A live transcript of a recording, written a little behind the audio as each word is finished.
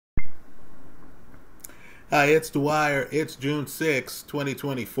Hi, it's Dwyer. It's June 6,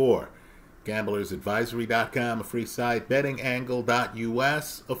 2024. GamblersAdvisory.com, a free site.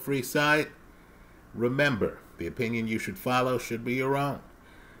 BettingAngle.us, a free site. Remember, the opinion you should follow should be your own.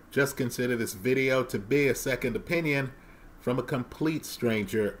 Just consider this video to be a second opinion from a complete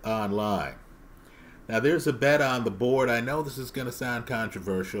stranger online. Now, there's a bet on the board. I know this is going to sound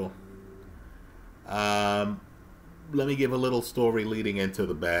controversial. Let me give a little story leading into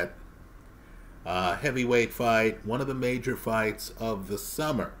the bet. Heavyweight fight, one of the major fights of the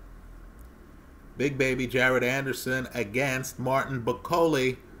summer. Big baby Jared Anderson against Martin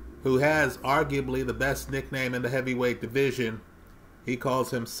Bakole, who has arguably the best nickname in the heavyweight division. He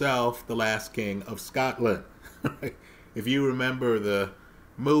calls himself the last king of Scotland. If you remember the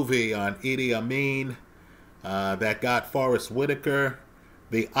movie on Idi Amin that got Forrest Whitaker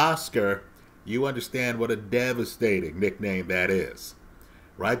the Oscar, you understand what a devastating nickname that is.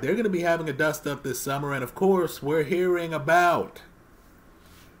 Right? They're going to be having a dust-up this summer, and of course, we're hearing about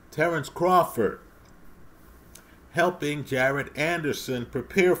Terence Crawford helping Jared Anderson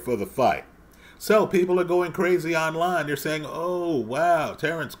prepare for the fight. So people are going crazy online. They're saying, oh, wow,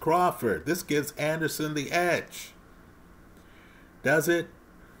 Terence Crawford, this gives Anderson the edge. Does it?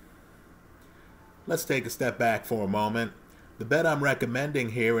 Let's take a step back for a moment. The bet I'm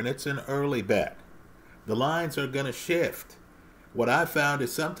recommending here, and it's an early bet. The lines are going to shift. What I've found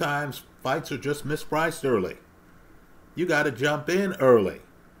is sometimes fights are just mispriced early. You got to jump in early.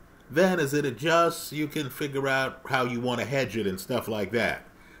 Then as it adjusts, you can figure out how you want to hedge it and stuff like that.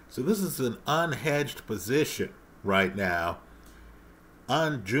 So this is an unhedged position right now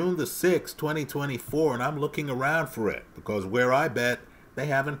on June the 6th, 2024, and I'm looking around for it because where I bet, they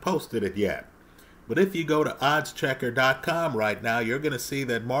haven't posted it yet. But if you go to oddschecker.com right now, you're going to see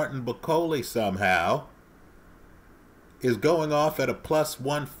that Martin Bakole somehow is going off at a plus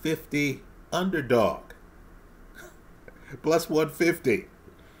 150 underdog. Plus 150.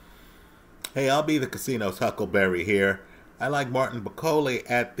 Hey, I'll be the casino's Huckleberry here. I like Martin Bakole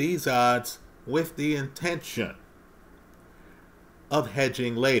at these odds with the intention of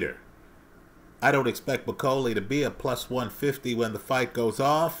hedging later. I don't expect Bakole to be a plus 150 when the fight goes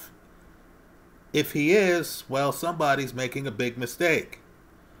off. If he is, well, somebody's making a big mistake.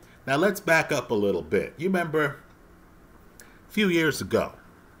 Now let's back up a little bit. You remember a few years ago,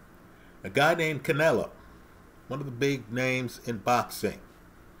 a guy named Canelo, one of the big names in boxing,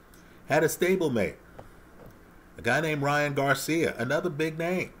 had a stablemate, a guy named Ryan Garcia, another big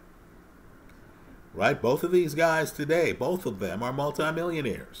name. Right? Both of these guys today, both of them are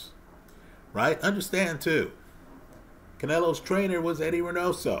multimillionaires. Right? Understand too, Canelo's trainer was Eddie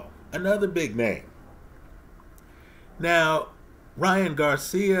Reynoso, another big name. Now, Ryan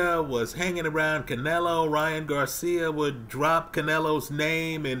Garcia was hanging around Canelo. Ryan Garcia would drop Canelo's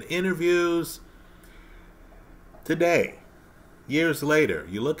name in interviews. Today, years later,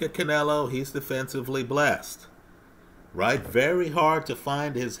 you look at Canelo, he's defensively blessed. Right? Very hard to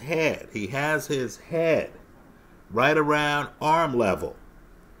find his head. He has his head right around arm level.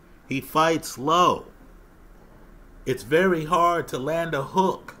 He fights low. It's very hard to land a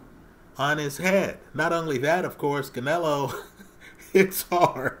hook on his head. Not only that, of course, Canelo hits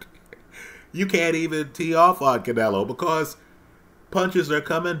hard. You can't even tee off on Canelo because punches are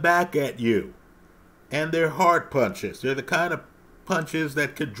coming back at you. And they're hard punches. They're the kind of punches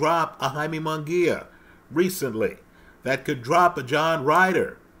that could drop a Jaime Munguia recently. That could drop a John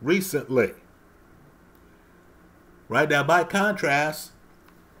Ryder recently. Right now, by contrast,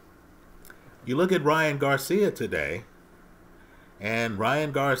 you look at Ryan Garcia today, and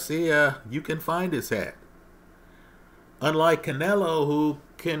Ryan Garcia, you can find his head. Unlike Canelo, who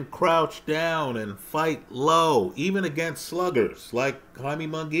can crouch down and fight low, even against sluggers like Jaime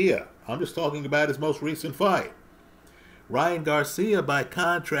Munguia. I'm just talking about his most recent fight. Ryan Garcia, by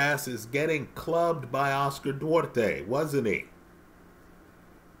contrast, is getting clubbed by Oscar Duarte, wasn't he?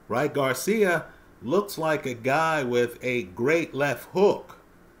 Right? Garcia looks like a guy with a great left hook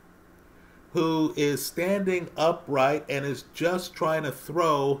who is standing upright and is just trying to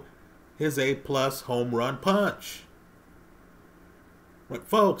throw his A-plus home run punch. But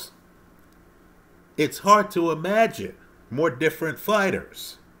folks, it's hard to imagine more different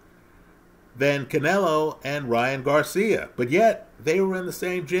fighters than Canelo and Ryan Garcia. But yet, they were in the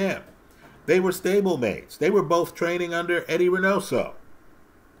same gym. They were stablemates. They were both training under Eddie Reynoso.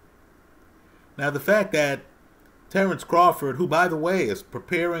 Now, the fact that Terence Crawford, who, by the way, is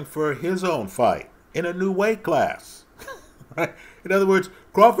preparing for his own fight in a new weight class. Right? In other words,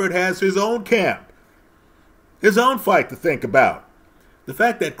 Crawford has his own camp, his own fight to think about. The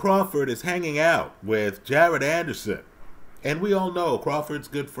fact that Crawford is hanging out with Jared Anderson And we all know Crawford's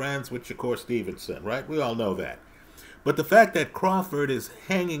good friends with Shakur Stevenson, right? We all know that. But the fact that Crawford is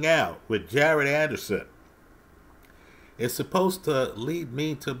hanging out with Jared Anderson is supposed to lead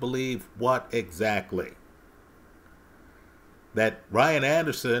me to believe what exactly? That Ryan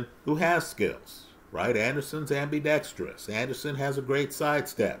Anderson, who has skills, right? Anderson's ambidextrous. Anderson has a great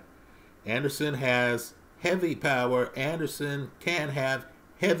sidestep. Anderson has heavy power. Anderson can have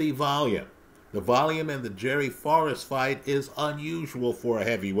heavy volume. The volume in the Jerry Forrest fight is unusual for a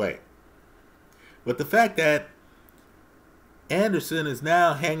heavyweight. But the fact that Anderson is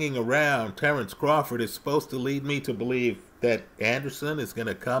now hanging around Terence Crawford is supposed to lead me to believe that Anderson is going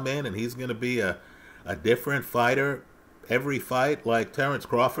to come in and he's going to be a different fighter every fight like Terence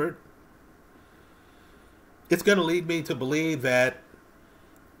Crawford. It's going to lead me to believe that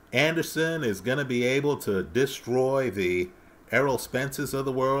Anderson is going to be able to destroy the Errol Spences of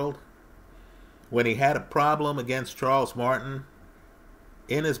the world. When he had a problem against Charles Martin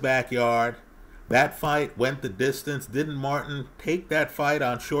in his backyard, that fight went the distance. Didn't Martin take that fight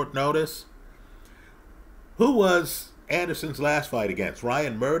on short notice? Who was Anderson's last fight against?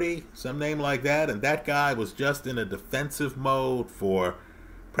 Ryan Murdy, some name like that, and that guy was just in a defensive mode for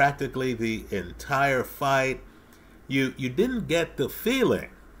practically the entire fight. You didn't get the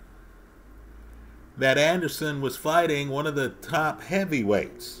feeling that Anderson was fighting one of the top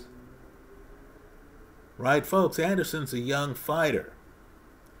heavyweights. Right, folks? Anderson's a young fighter.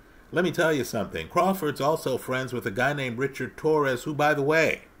 Let me tell you something. Crawford's also friends with a guy named Richard Torres, who, by the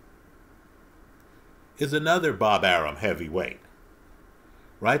way, is another Bob Arum heavyweight.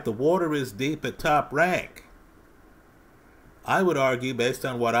 Right? The water is deep at Top Rank. I would argue, based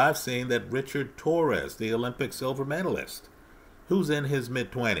on what I've seen, that Richard Torres, the Olympic silver medalist, who's in his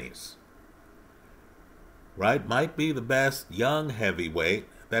mid-20s, right, might be the best young heavyweight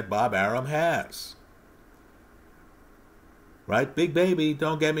that Bob Arum has. Right? Big Baby,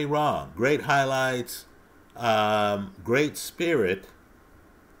 don't get me wrong. Great highlights, great spirit.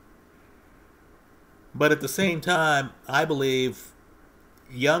 But at the same time, I believe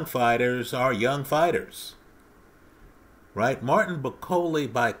young fighters are young fighters. Right? Martin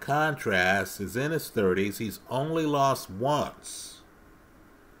Bakole, by contrast, is in his 30s. He's only lost once.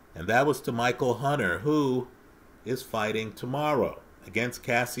 And that was to Michael Hunter, who is fighting tomorrow against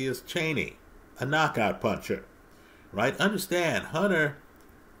Cassius Chaney, a knockout puncher. Right? Understand, Hunter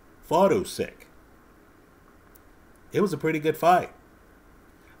fought Usyk. It was a pretty good fight.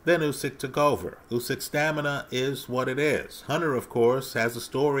 Then Usyk took over. Usyk's stamina is what it is. Hunter, of course, has a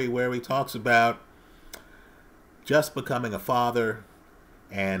story where he talks about just becoming a father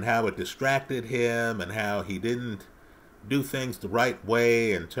and how it distracted him and how he didn't do things the right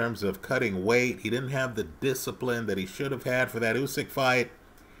way in terms of cutting weight. He didn't have the discipline that he should have had for that Usyk fight.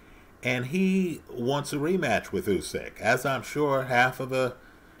 And he wants a rematch with Usyk, as I'm sure half of the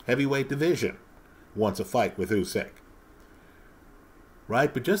heavyweight division wants a fight with Usyk.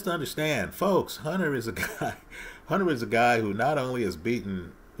 Right? But just understand, folks, Hunter is a guy who not only has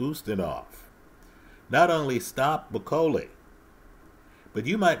beaten Ustinov, not only stopped Bakole, but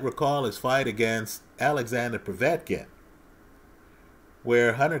you might recall his fight against Alexander Povetkin,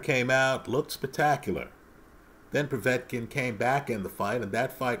 where Hunter came out, looked spectacular. Then Povetkin came back in the fight, and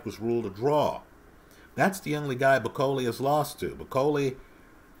that fight was ruled a draw. That's the only guy Bakole has lost to. Bakole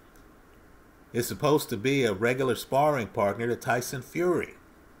is supposed to be a regular sparring partner to Tyson Fury.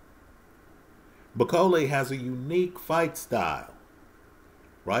 Bakole has a unique fight style,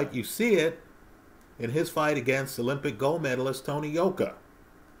 right? You see it in his fight against Olympic gold medalist Tony Yoka,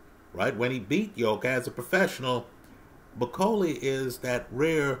 right? When he beat Yoka as a professional, Bakole is that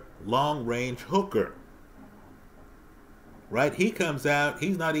rare long-range hooker. Right? He comes out,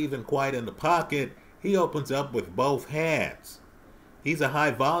 he's not even quite in the pocket. He opens up with both hands. He's a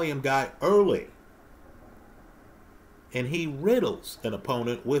high-volume guy early. And he riddles an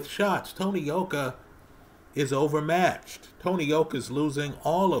opponent with shots. Tony Yoka is overmatched. Tony Yoka's losing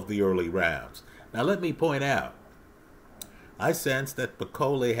all of the early rounds. Now let me point out, I sense that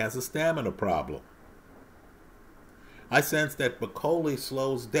Bakole has a stamina problem. I sense that Bakole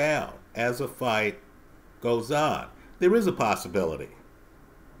slows down as a fight goes on. There is a possibility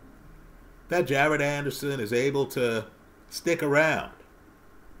that Jared Anderson is able to stick around,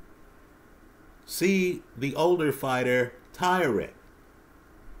 see the older fighter tiring,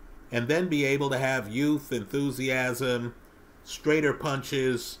 and then be able to have youth, enthusiasm, straighter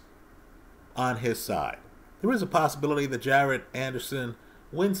punches on his side. There is a possibility that Jared Anderson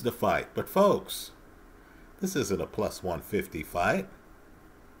wins the fight. But folks, this isn't a plus 150 fight.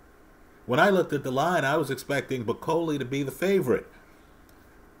 When I looked at the line, I was expecting Bakole to be the favorite.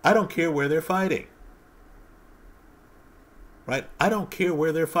 I don't care where they're fighting. right? I don't care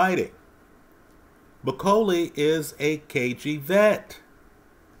where they're fighting. Bakole is a cagey vet,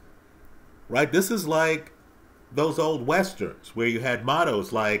 right? This is like those old westerns where you had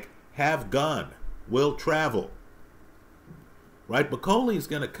mottos like, have gun, will travel, right? Bakole's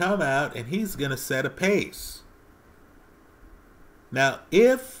going to come out and he's going to set a pace. Now,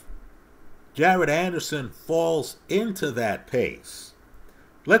 if Jared Anderson falls into that pace,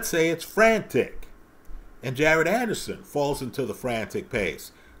 let's say it's frantic, and Jared Anderson falls into the frantic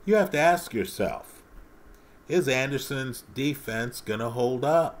pace, you have to ask yourself, is Anderson's defense going to hold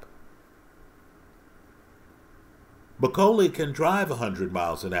up? Bakole can drive 100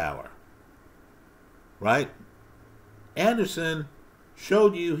 miles an hour, right? Anderson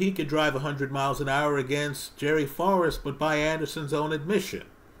showed you he could drive 100 miles an hour against Jerry Forrest, but by Anderson's own admission,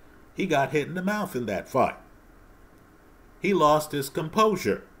 he got hit in the mouth in that fight. He lost his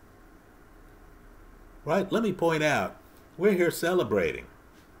composure. Right? Let me point out, we're here celebrating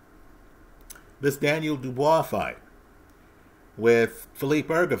this Daniel Dubois fight with Filip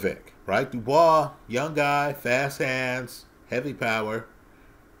Ergovic, right? Dubois, young guy, fast hands, heavy power,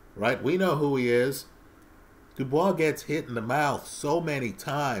 right? We know who he is. Dubois gets hit in the mouth so many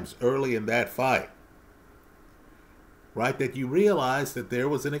times early in that fight, right, that you realize that there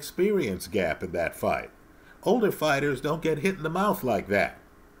was an experience gap in that fight. Older fighters don't get hit in the mouth like that.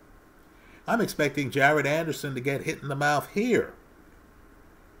 I'm expecting Jared Anderson to get hit in the mouth here.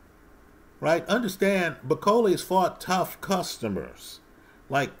 Right? Understand, Bakole's fought tough customers,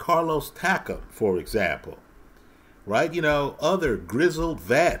 like Carlos Takam, for example. Right? You know, other grizzled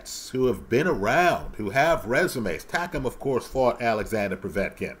vets who have been around, who have resumes. Takam, of course, fought Alexander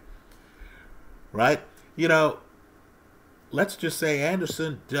Povetkin. Right? You know, let's just say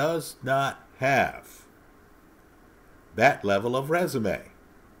Anderson does not have that level of resume.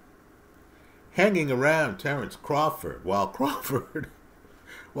 Hanging around Terence Crawford while Crawford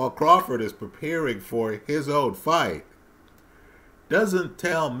is preparing for his own fight doesn't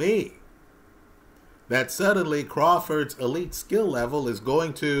tell me that suddenly Crawford's elite skill level is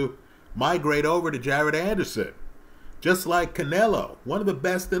going to migrate over to Jared Anderson. Just like Canelo, one of the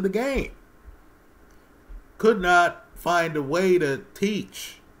best in the game, could not find a way to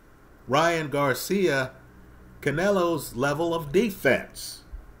teach Ryan Garcia Canelo's level of defense.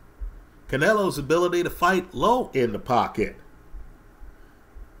 Canelo's ability to fight low in the pocket.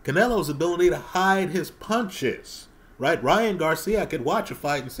 Canelo's ability to hide his punches. Right? Ryan Garcia could watch a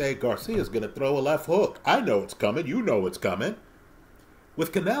fight and say, Garcia's going to throw a left hook. I know it's coming. You know it's coming.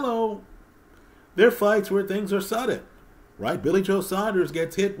 With Canelo, there are fights where things are sudden. Right? Billy Joe Saunders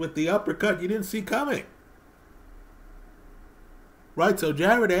gets hit with the uppercut you didn't see coming. Right? So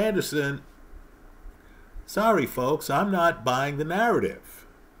Jared Anderson, sorry folks, I'm not buying the narrative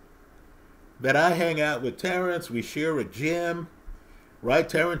that I hang out with Terence, we share a gym, right?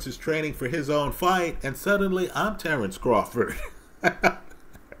 Terence is training for his own fight, and suddenly I'm Terence Crawford. I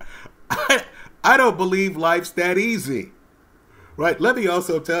don't believe life's that easy, right? Let me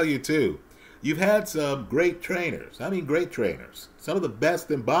also tell you, too, you've had some great trainers, some of the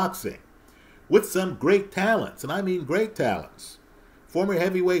best in boxing, with some great talents, and I mean great talents, former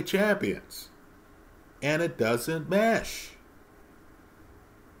heavyweight champions, and it doesn't mesh.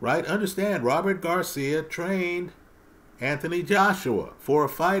 Right? Understand, Robert Garcia trained Anthony Joshua for a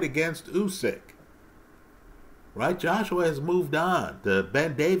fight against Usyk. Right? Joshua has moved on to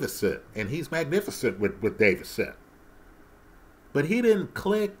Ben Davison, and he's magnificent with Davison. But he didn't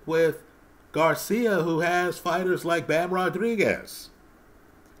click with Garcia, who has fighters like Bam Rodriguez.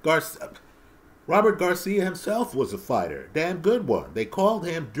 Robert Garcia himself was a fighter, damn good one. They called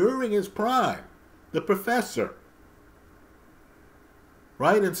him, during his prime, the Professor.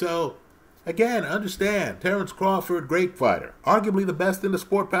 Right? And so, again, understand, Terence Crawford, great fighter. Arguably the best in the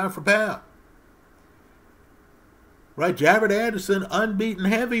sport pound for pound. Right? Jared Anderson, unbeaten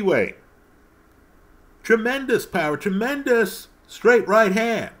heavyweight. Tremendous power, tremendous straight right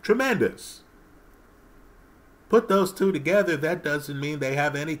hand. Tremendous. Put those two together, that doesn't mean they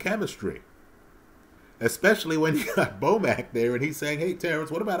have any chemistry. Especially when you got Bomac there and he's saying, hey,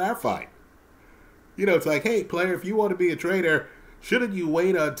 Terence, what about our fight? You know, it's like, hey, player, if you want to be a trainer, shouldn't you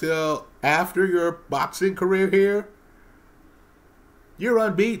wait until after your boxing career here? You're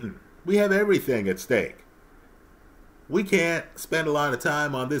unbeaten. We have everything at stake. We can't spend a lot of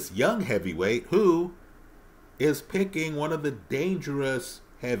time on this young heavyweight who is picking one of the dangerous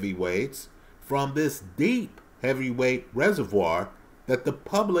heavyweights from this deep heavyweight reservoir that the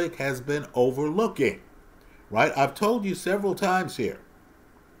public has been overlooking. Right? I've told you several times here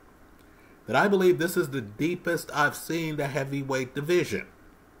that I believe this is the deepest I've seen the heavyweight division.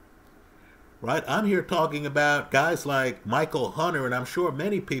 right? I'm here talking about guys like Michael Hunter, and I'm sure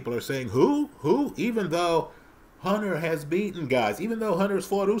many people are saying, who? Who? Even though Hunter has beaten guys, even though Hunter's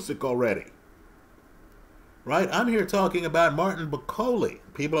fought Usyk already. Right? I'm here talking about Martin Bakole.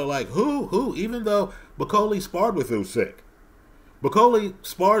 People are like, who? Who? Even though Bakole sparred with Usyk. Bakole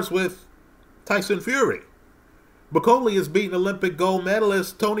spars with Tyson Fury. Bakole has beaten Olympic gold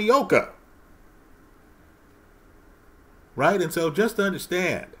medalist Tony Yoka. Right? And so just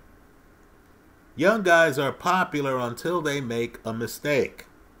understand, young guys are popular until they make a mistake.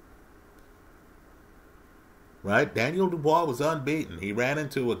 Right? Daniel Dubois was unbeaten. He ran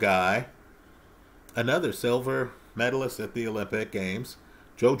into a guy, another silver medalist at the Olympic Games,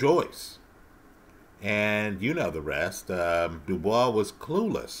 Joe Joyce. And you know the rest. Dubois was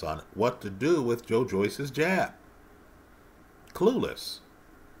clueless on what to do with Joe Joyce's jab. Clueless.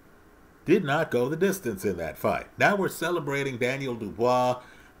 Did not go the distance in that fight. Now we're celebrating Daniel Dubois.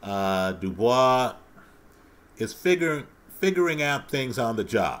 Dubois is figuring out things on the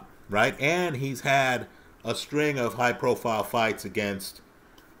job, right? And he's had a string of high-profile fights against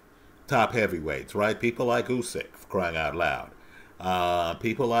top heavyweights, right? People like Usyk, for crying out loud.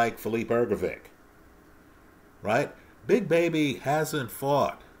 People like Filip Ergovic, right? Big Baby hasn't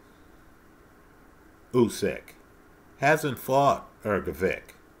fought Usyk, hasn't fought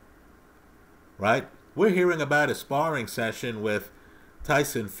Ergovic, right? We're hearing about a sparring session with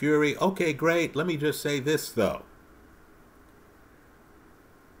Tyson Fury. Okay, great. Let me just say this, though.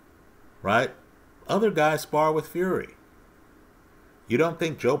 Right? Other guys spar with Fury. You don't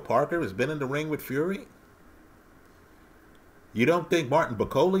think Joe Parker has been in the ring with Fury? You don't think Martin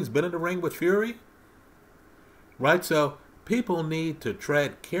Bakole's been in the ring with Fury? Right? So people need to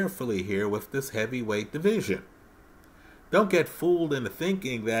tread carefully here with this heavyweight division. Don't get fooled into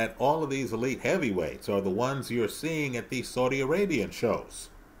thinking that all of these elite heavyweights are the ones you're seeing at these Saudi Arabian shows.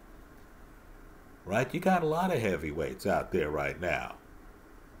 Right? You got a lot of heavyweights out there right now.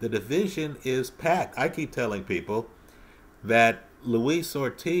 The division is packed. I keep telling people that Luis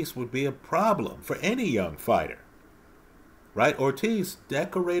Ortiz would be a problem for any young fighter. Right? Ortiz,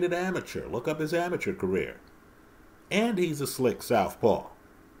 decorated amateur. Look up his amateur career. And he's a slick southpaw.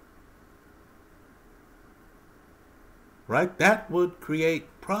 Right? That would create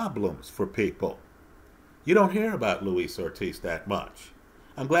problems for people. You don't hear about Luis Ortiz that much.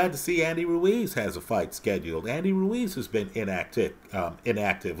 I'm glad to see Andy Ruiz has a fight scheduled. Andy Ruiz has been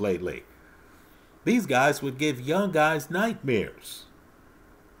inactive lately. These guys would give young guys nightmares.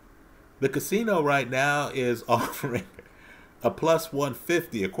 The casino right now is offering a plus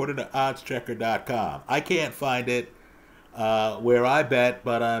 150 according to oddschecker.com. I can't find it where I bet,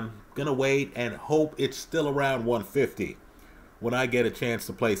 but I'm going to wait and hope it's still around 150 when I get a chance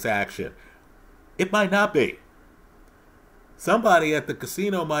to place action. It might not be. Somebody at the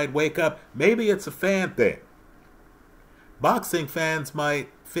casino might wake up. Maybe it's a fan thing. Boxing fans might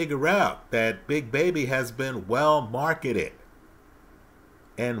figure out that Big Baby has been well marketed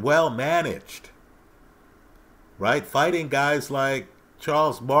and well managed. Right? Fighting guys like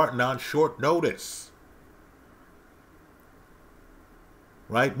Charles Martin on short notice.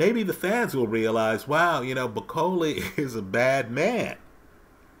 Right? Maybe the fans will realize, wow, you know, Bakole is a bad man.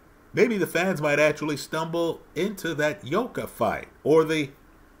 Maybe the fans might actually stumble into that Yoka fight or the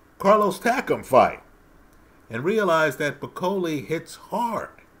Carlos Takam fight and realize that Bakole hits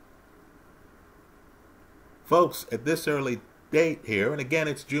hard. Folks, at this early date here, and again,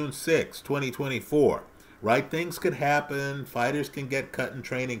 it's June 6, 2024, right? Things could happen. Fighters can get cut in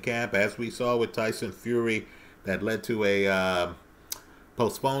training camp, as we saw with Tyson Fury. That led to a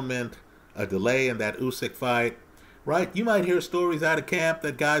postponement, a delay in that Usyk fight. Right? You might hear stories out of camp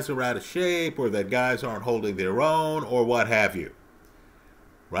that guys are out of shape or that guys aren't holding their own or what have you.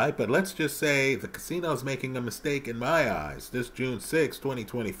 Right? But let's just say the casino's making a mistake in my eyes this June 6,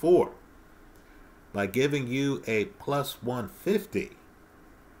 2024 by giving you a plus 150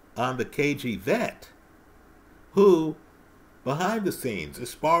 on the KG vet who, behind the scenes,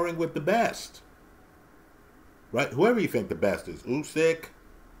 is sparring with the best. Right? Whoever you think the best is, Usyk,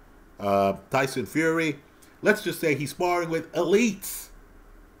 Tyson Fury. Let's just say he's sparring with elites.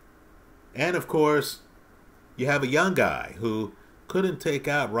 And, of course, you have a young guy who couldn't take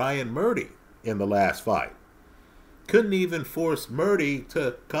out Ryan Murdy in the last fight. Couldn't even force Murdy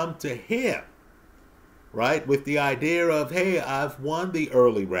to come to him. Right? With the idea of, hey, I've won the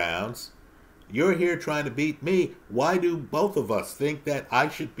early rounds. You're here trying to beat me. Why do both of us think that I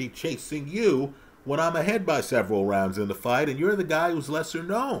should be chasing you when I'm ahead by several rounds in the fight and you're the guy who's lesser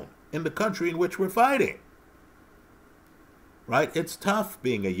known in the country in which we're fighting? Right? It's tough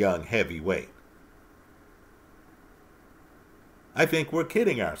being a young heavyweight. I think we're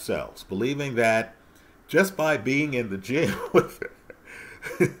kidding ourselves, believing that just by being in the gym with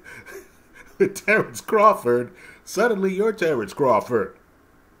Terrence Crawford, suddenly you're Terrence Crawford.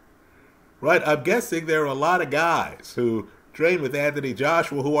 Right? I'm guessing there are a lot of guys who train with Anthony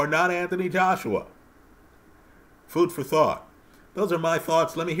Joshua who are not Anthony Joshua. Food for thought. Those are my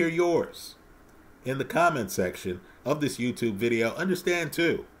thoughts. Let me hear yours in the comment section of this YouTube video. Understand,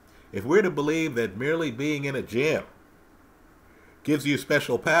 too, if we're to believe that merely being in a gym gives you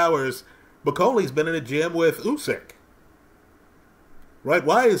special powers, Bakole's been in a gym with Usyk. Right?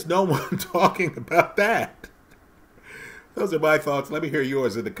 Why is no one talking about that? Those are my thoughts. Let me hear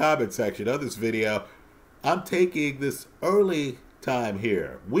yours in the comment section of this video. I'm taking this early time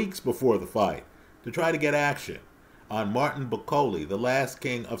here, weeks before the fight, to try to get action on Martin Bakole, the last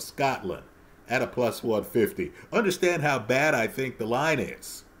king of Scotland, at a plus 150. Understand how bad I think the line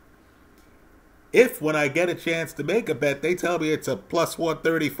is. If, when I get a chance to make a bet, they tell me it's a plus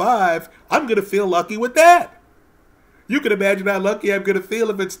 135, I'm going to feel lucky with that. You can imagine how lucky I'm going to feel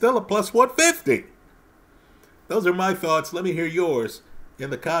if it's still a plus 150. Those are my thoughts. Let me hear yours in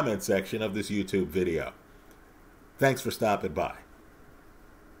the comment section of this YouTube video. Thanks for stopping by.